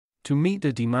To meet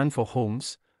the demand for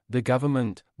homes, the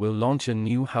government will launch a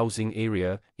new housing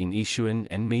area in Yishun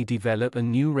and may develop a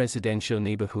new residential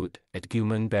neighborhood at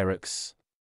Gillman Barracks.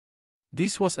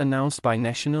 This was announced by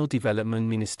National Development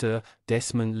Minister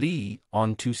Desmond Lee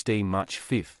on Tuesday, March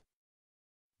 5,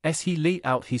 as he laid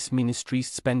out his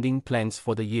ministry's spending plans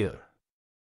for the year.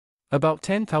 About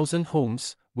 10,000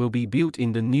 homes will be built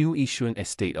in the new Yishun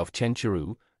estate of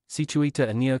Chencharu,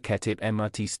 situated near Khatib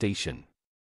MRT station.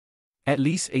 At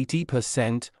least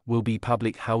 80% will be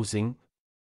public housing,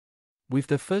 with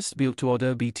the first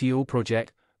built-to-order BTO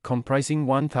project, comprising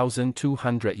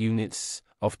 1,200 units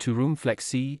of 2-room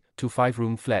flexi to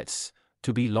 5-room flats,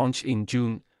 to be launched in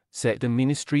June, said the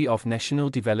Ministry of National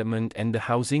Development and the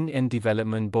Housing and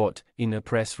Development Board in a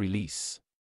press release.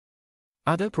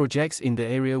 Other projects in the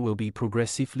area will be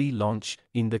progressively launched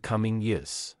in the coming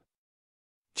years.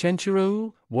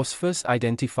 Chencharu was first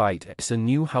identified as a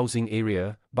new housing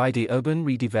area by the Urban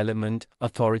Redevelopment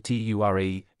Authority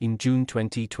 (URA) in June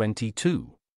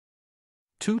 2022.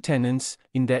 2 tenants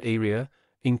in that area,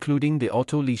 including the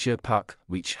Auto Leisure Park,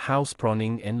 which housed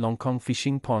prawning and longkong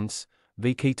fishing ponds,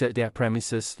 vacated their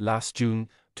premises last June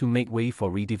to make way for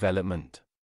redevelopment.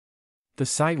 The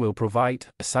site will provide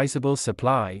a sizable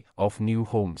supply of new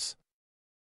homes,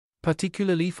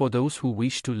 particularly for those who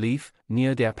wish to live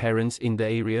near their parents in the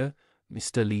area,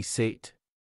 Mr. Lee said.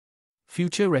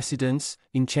 Future residents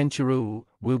in Chencharu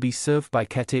will be served by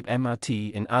Khatib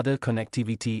MRT and other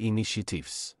connectivity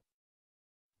initiatives.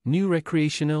 New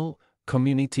recreational,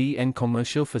 community and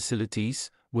commercial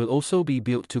facilities will also be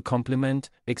built to complement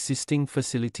existing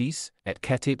facilities at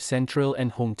Khatib Central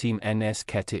and Home Team NS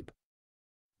Khatib.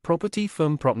 Property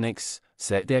firm Propnex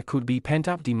said there could be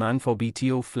pent-up demand for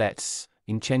BTO flats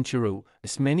in Chencharu,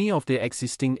 as many of the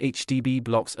existing HDB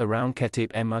blocks around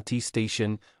Khatib MRT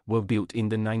station were built in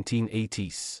the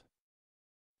 1980s.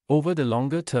 Over the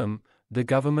longer term, the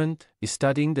government is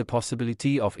studying the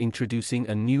possibility of introducing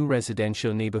a new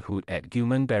residential neighborhood at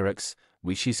Gillman Barracks,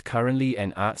 which is currently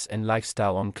an arts and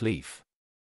lifestyle enclave.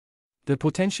 The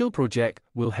potential project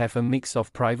will have a mix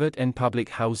of private and public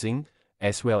housing,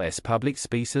 as well as public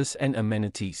spaces and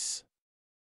amenities.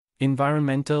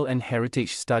 Environmental and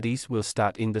heritage studies will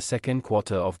start in the second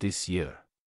quarter of this year.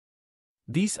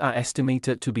 These are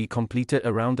estimated to be completed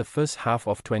around the first half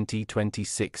of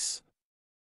 2026.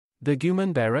 The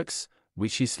Gillman Barracks,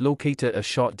 which is located a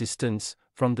short distance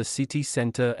from the city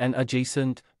center and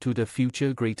adjacent to the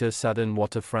future Greater Southern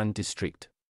Waterfront District,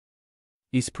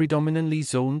 is predominantly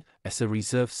zoned as a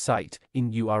reserve site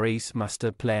in URA's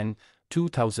Master Plan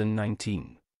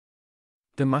 2019.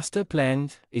 The Master Plan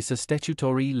is a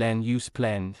statutory land use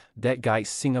plan that guides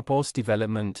Singapore's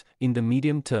development in the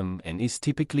medium term and is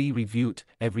typically reviewed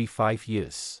every 5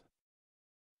 years.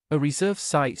 A reserve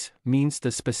site means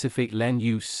the specific land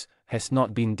use has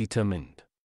not been determined.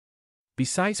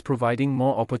 Besides providing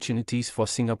more opportunities for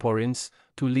Singaporeans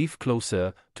to live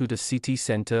closer to the city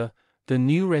centre, the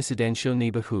new residential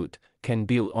neighbourhood can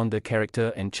build on the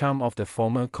character and charm of the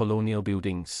former colonial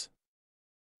buildings,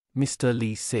 Mr.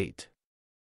 Lee said.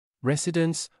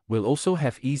 Residents will also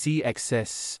have easy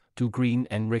access to green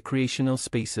and recreational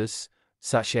spaces,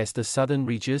 such as the Southern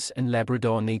Ridges and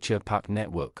Labrador Nature Park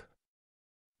network.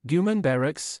 Gillman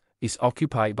Barracks is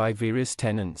occupied by various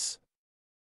tenants,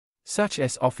 such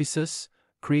as offices,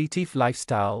 creative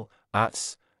lifestyle,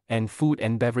 arts, and food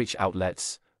and beverage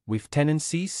outlets, with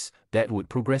tenancies that would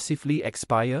progressively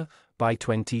expire by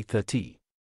 2030.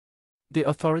 The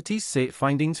authorities said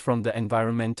findings from the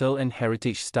environmental and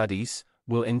heritage studies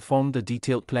will inform the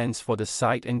detailed plans for the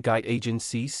site and guide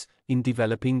agencies in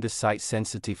developing the site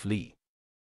sensitively.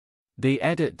 They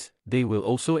added they will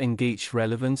also engage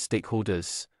relevant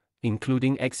stakeholders,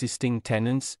 including existing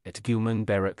tenants at Gillman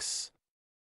Barracks.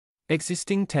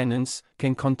 Existing tenants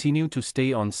can continue to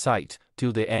stay on site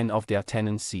till the end of their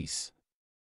tenancies.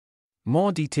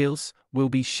 More details will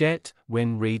be shared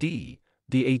when ready,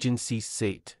 the agencies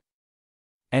said.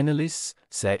 Analysts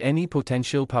said any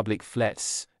potential public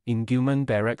flats in Gillman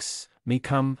Barracks may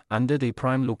come under the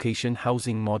prime location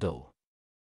housing model.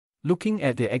 Looking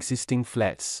at the existing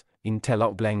flats in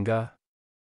Telok Blangah,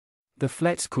 the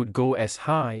flats could go as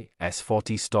high as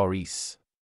 40 stories.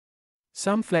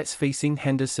 Some flats facing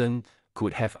Henderson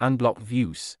could have unblocked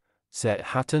views, said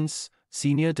Hutton's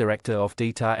Senior Director of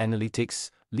Data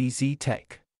Analytics, Lizzie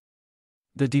Tech.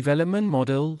 The development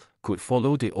model could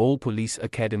follow the old police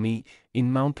academy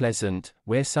in Mount Pleasant,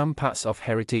 where some parts of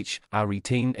heritage are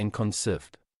retained and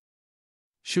conserved.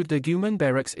 Should the Gillman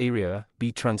Barracks area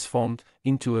be transformed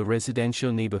into a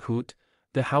residential neighborhood,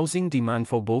 the housing demand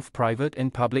for both private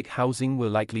and public housing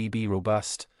will likely be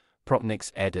robust,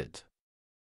 Propnex added.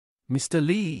 Mr.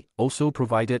 Lee also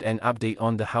provided an update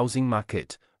on the housing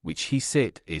market, which he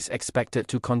said is expected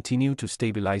to continue to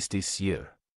stabilize this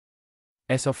year.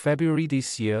 As of February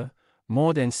this year,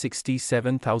 more than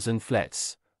 67,000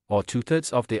 flats, or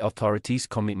two-thirds of the authority's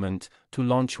commitment to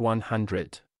launch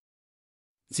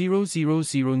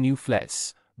 100,000 new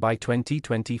flats by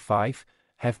 2025,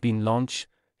 have been launched,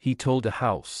 he told the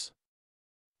House.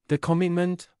 The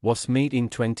commitment was made in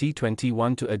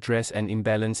 2021 to address an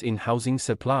imbalance in housing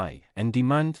supply and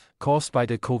demand caused by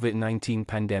the COVID-19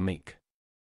 pandemic.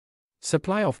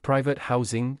 Supply of private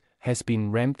housing has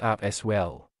been ramped up as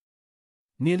well.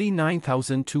 Nearly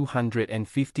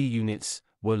 9,250 units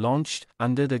were launched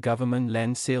under the Government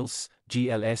Land Sales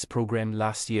 (GLS) program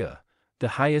last year, the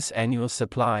highest annual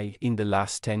supply in the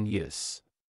last 10 years.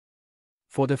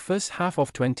 For the first half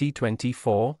of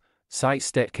 2024,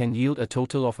 sites that can yield a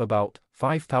total of about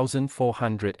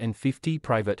 5,450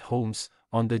 private homes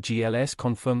on the GLS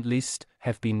confirmed list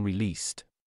have been released.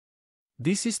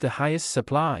 This is the highest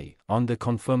supply on the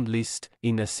confirmed list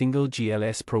in a single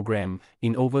GLS program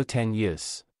in over 10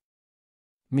 years.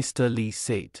 Mr. Lee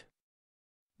said,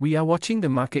 "We are watching the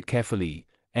market carefully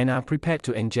and are prepared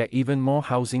to inject even more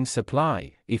housing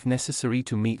supply if necessary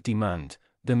to meet demand,"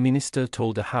 the minister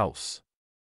told the House.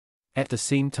 At the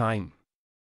same time,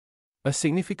 a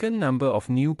significant number of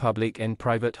new public and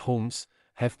private homes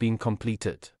have been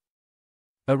completed.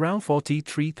 Around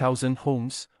 43,000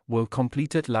 homes were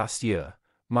completed last year,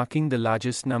 marking the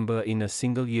largest number in a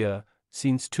single year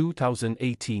since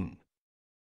 2018.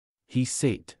 He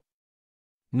said.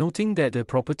 Noting that the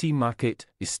property market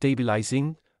is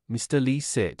stabilizing, Mr. Lee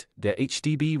said that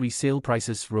HDB resale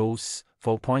prices rose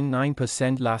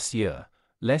 4.9% last year,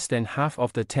 less than half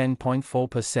of the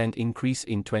 10.4% increase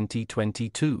in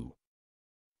 2022.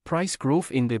 Price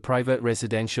growth in the private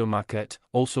residential market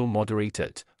also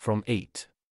moderated from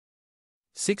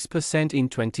 8.6% in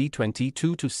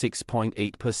 2022 to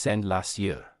 6.8% last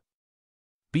year.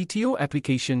 BTO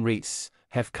application rates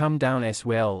have come down as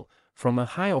well, from a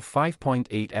high of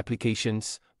 5.8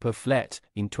 applications per flat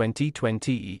in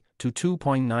 2020 to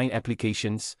 2.9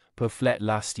 applications per flat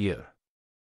last year.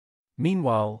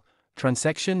 Meanwhile,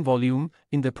 transaction volume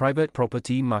in the private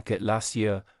property market last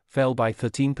year fell by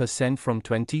 13% from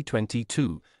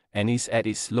 2022 and is at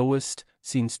its lowest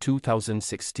since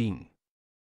 2016.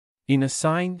 In a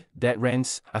sign that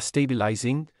rents are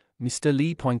stabilizing, Mr.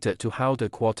 Lee pointed to how the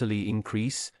quarterly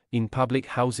increase in public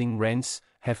housing rents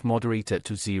have moderated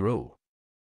to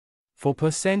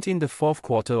 0.4% in the fourth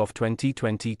quarter of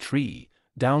 2023,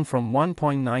 down from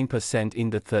 1.9%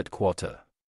 in the third quarter.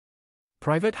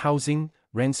 Private housing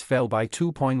rents fell by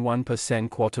 2.1%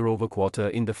 quarter-over-quarter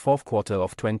in the fourth quarter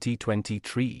of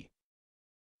 2023.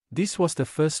 This was the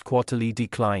first quarterly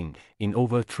decline in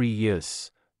over 3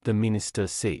 years, the minister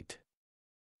said.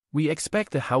 We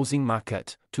expect the housing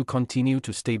market to continue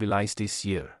to stabilize this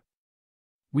year.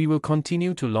 We will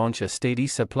continue to launch a steady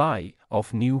supply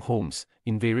of new homes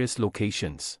in various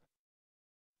locations,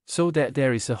 so that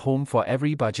there is a home for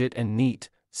every budget and need,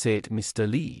 said Mr.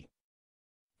 Lee.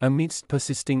 Amidst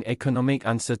persisting economic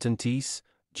uncertainties,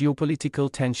 geopolitical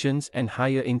tensions and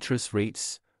higher interest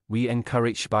rates, we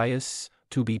encourage buyers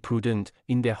to be prudent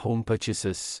in their home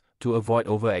purchases to avoid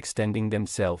overextending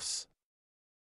themselves.